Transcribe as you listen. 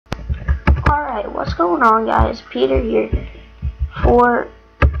Alright, what's going on, guys? Peter here for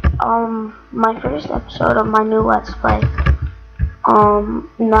my first episode of my new Let's Play.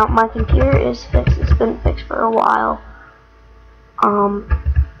 Now my computer is fixed. It's been fixed for a while. And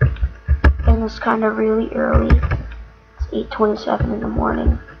it's kind of really early. It's 8:27 in the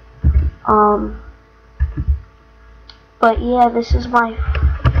morning. But yeah, this is my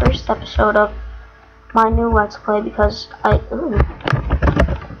first episode of my new Let's Play because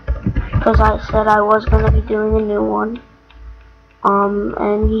I said I was going to be doing a new one.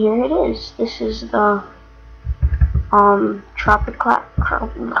 And here it is. This is the Tropiccraft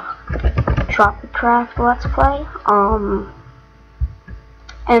Let's Play.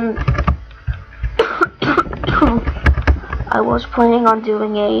 And I was planning on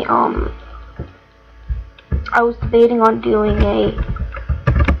doing a I was debating on doing a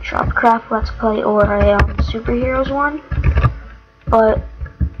Tropiccraft Let's Play or a superheroes one, but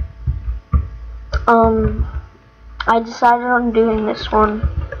I decided on doing this one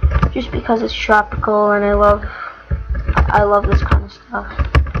just because it's tropical and I love this kind of stuff,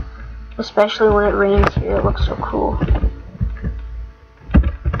 especially when it rains here. It looks so cool.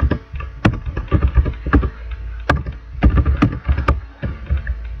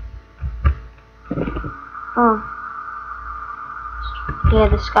 Yeah,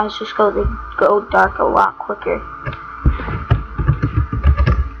 the skies just go dark a lot quicker.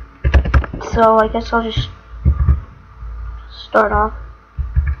 So I guess I'll just start off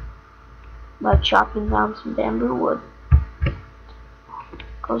by chopping down some bamboo wood.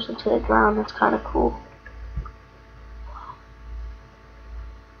 Goes into the ground. That's kind of cool.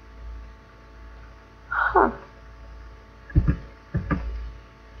 Huh.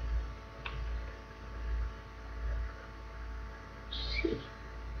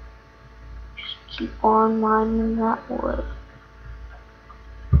 Keep on mining that wood.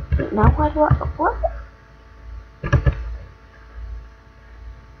 Wait, now what?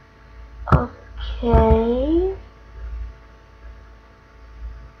 Okay.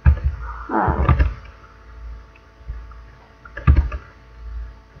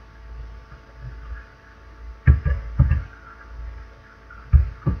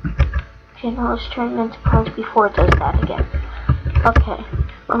 Okay, now let's turn it into planks before it does that again. Okay.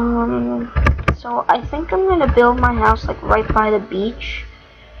 So I think I'm gonna build my house like right by the beach,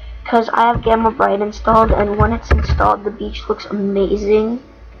 cause I have Gamma Bright installed, and when it's installed, the beach looks amazing.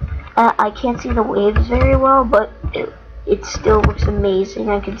 I can't see the waves very well, but it still looks amazing.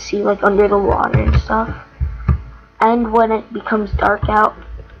 I can see like under the water and stuff. And when it becomes dark out,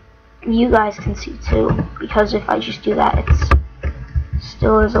 you guys can see too, because if I just do that, it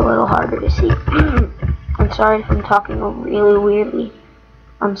still is a little harder to see. I'm sorry if I'm talking really weirdly.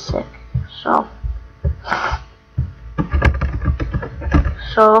 I'm sick. So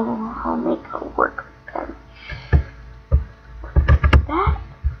I'll make a workbench. That.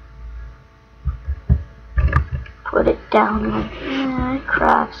 Put it down like that.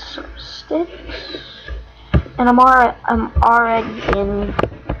 Craft some sticks. And I'm already in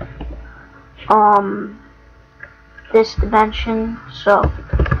this dimension, so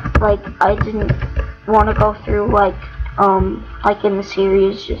like I didn't want to go through like in the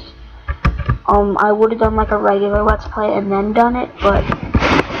series, just I would have done like a regular Let's Play and then done it, but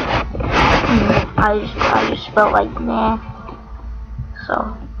I just felt like nah.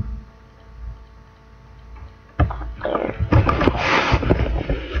 So there.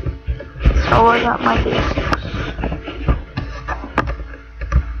 So I got my basics.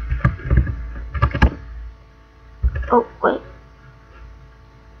 Oh wait.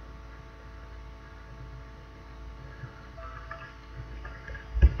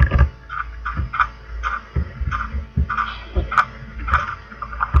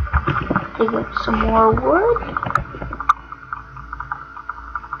 Dig up some more wood.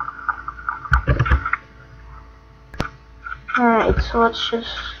 Alright, so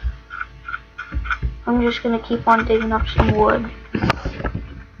I'm just gonna keep on digging up some wood.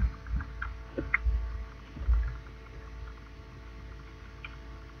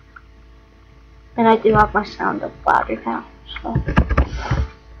 And I do have my sound up louder now, so.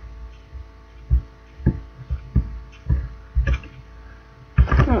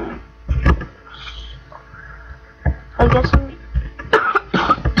 I guess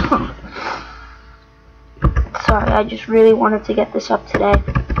sorry, I just really wanted to get this up today.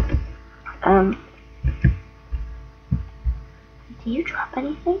 Do you drop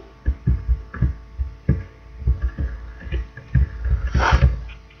anything?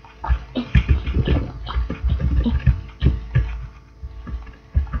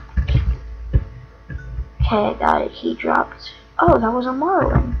 Okay, I got it. He dropped. Oh, that was a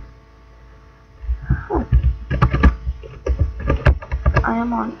marlin. I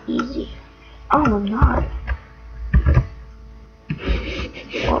am on easy. Oh, I'm not.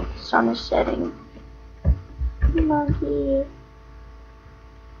 Well, the sun is setting. Monkey.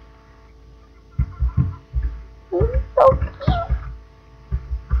 He's so cute.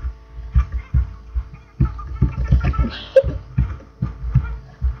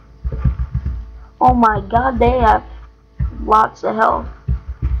 Oh my god, they have lots of health.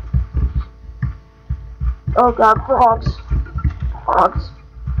 Oh god, frogs. Frogs.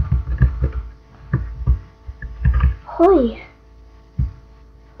 Holy.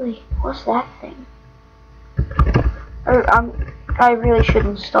 Wait, what's that thing? I really should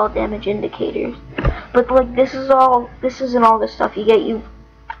install damage indicators. But like this isn't all the stuff you get.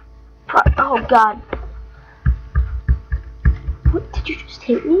 Oh god. What, did you just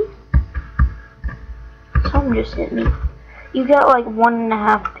hit me? Someone just hit me. You get like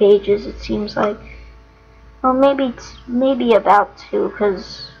 1.5 pages, it seems like. Well, maybe about 2,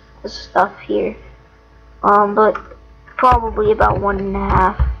 because the stuff here. But probably about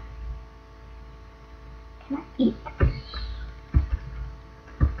 1.5. Can I eat this?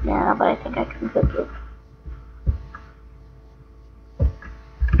 Yeah, but I think I can cook it.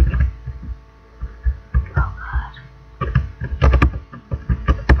 Oh god.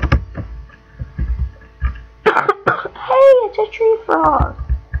 Hey, it's a tree frog.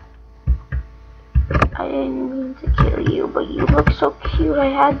 I didn't mean to kill you, but you look so cute, I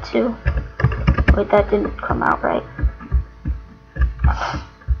had to. Wait, that didn't come out right.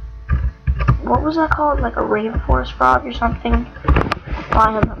 What was that called? Like a rainforest frog or something?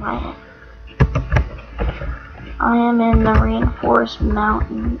 I am in the rainforest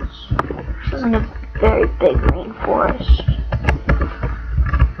mountains. This isn't a very big rainforest.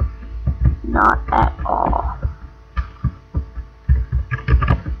 Not at all.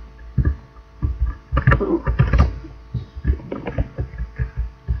 Ooh.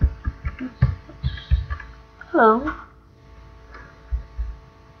 Hello.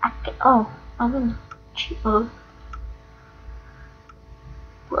 Oh, I'm in cheat mode.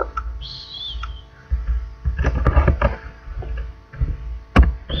 Whoops.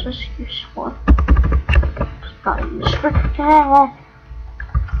 Is this useful? It's not useful.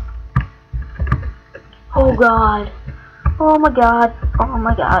 Oh god. Oh my god. Oh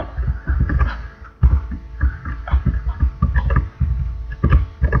my god.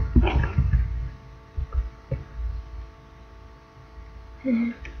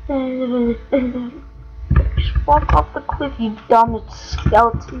 Just walk off the cliff, you dumb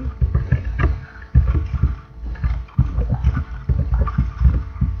skeleton.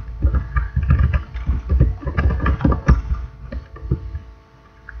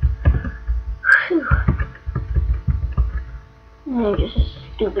 Phew. You're just a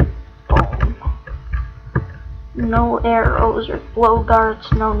stupid bone. No arrows or blow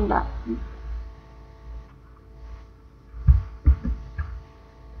darts, no nothing.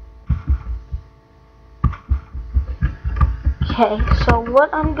 Okay, so what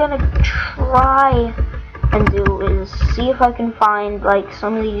I'm gonna try and do is see if I can find like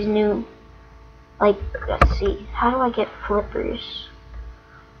some of these new, like, let's see, how do I get flippers?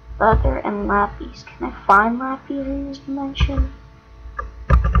 Leather and lapis. Can I find lapis in this dimension?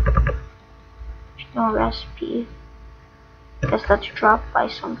 There's no recipe. Guess that's dropped by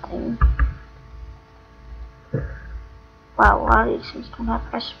something. Wow, a lot of these things don't have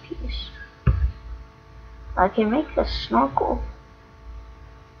recipes. I can make a snorkel.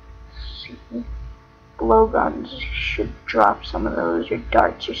 Let's see. Blowguns should drop some of those, or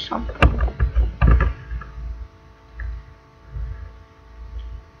darts or something.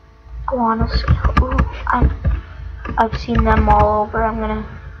 Iguana scale. Ooh, I've seen them all over. I'm gonna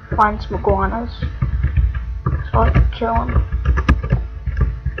find some iguanas so I can kill them.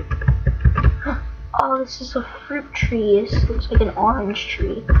 Oh, this is a fruit tree. This looks like an orange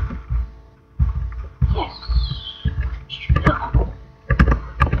tree. Yes. Oh.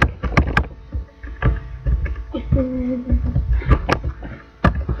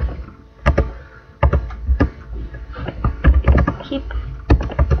 Keep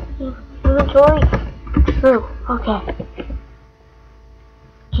inventory. Ooh, okay.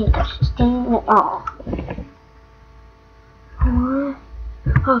 Can't touch this thing at all. What?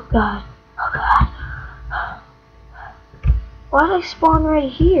 Oh god. Oh god. Why did I spawn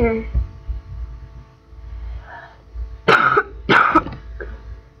right here?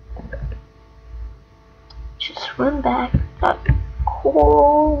 Just swim back. Got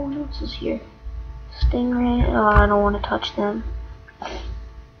coral. What else is here? Stingray. Oh, I don't want to touch them.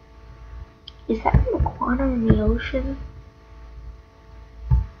 Is that an iguana in the ocean?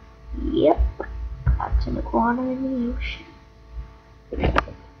 Yep. That's an iguana in the ocean.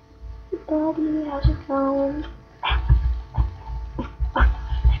 Buddy, how's it going?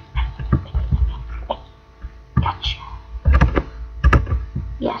 Gotcha.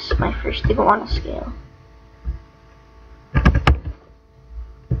 Yes, my first iguana scale. I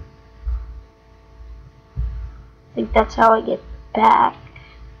think that's how I get back.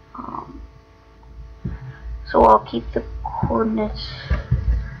 So I'll keep the coordinates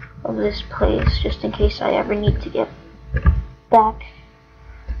of this place just in case I ever need to get back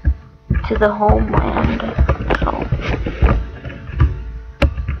to the homeland. So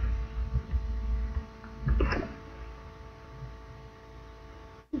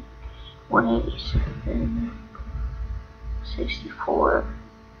 187, 64,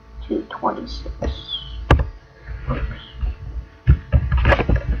 226. Oops.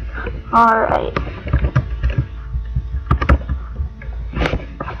 Alright.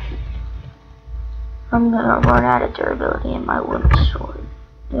 I'm gonna run out of durability in my wooden sword.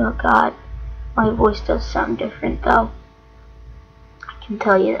 Oh god, my voice does sound different though. I can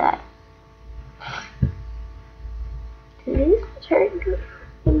tell you that. Dude, these guys hurting good.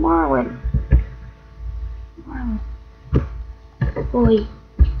 Marlin. Boy.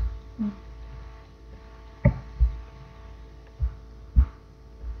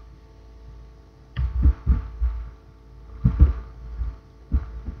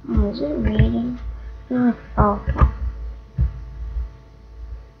 Oh, is it reading? Oh, no.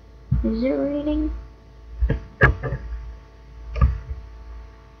 Is it reading?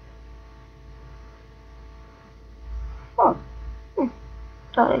 Oh.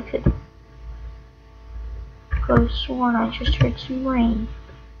 Thought I could go sworn I just heard some rain.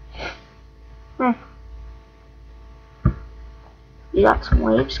 You got some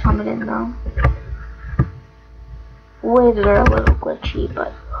waves coming in though. Waves are a little glitchy,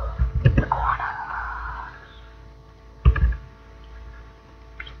 but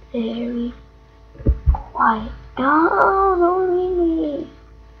very quiet. No, don't leave me.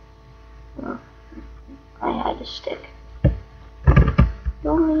 Oh, I had a stick.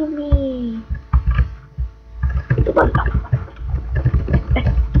 Don't leave me. The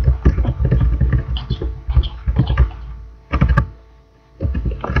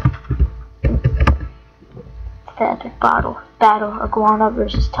epic battle iguana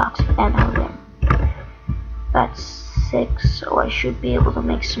versus toxic animal. That's 6, so I should be able to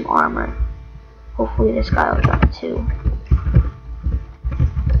make some armor. Hopefully this guy will drop 2.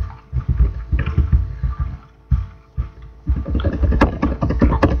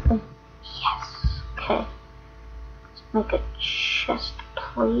 Yes. Okay. Let's make a chest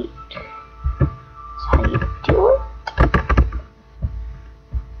plate. That's how you do it.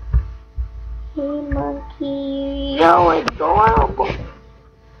 Hey monkey, yo, it's adorable.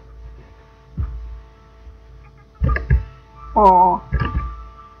 Aww.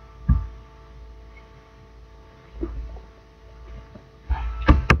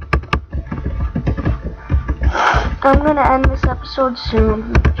 I'm gonna end this episode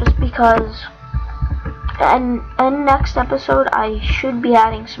soon, just because, and next episode I should be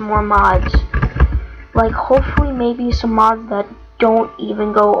adding some more mods, like hopefully maybe some mods that don't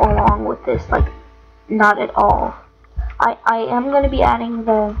even go along with this, like not at all. I am gonna be adding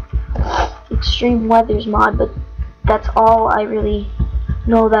the extreme weathers mod, but that's all I really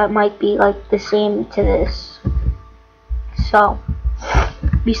know that might be like the same to this. So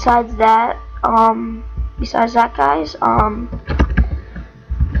besides that guys,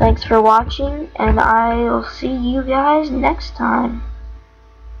 thanks for watching, and I'll see you guys next time.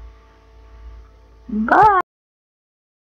 Bye.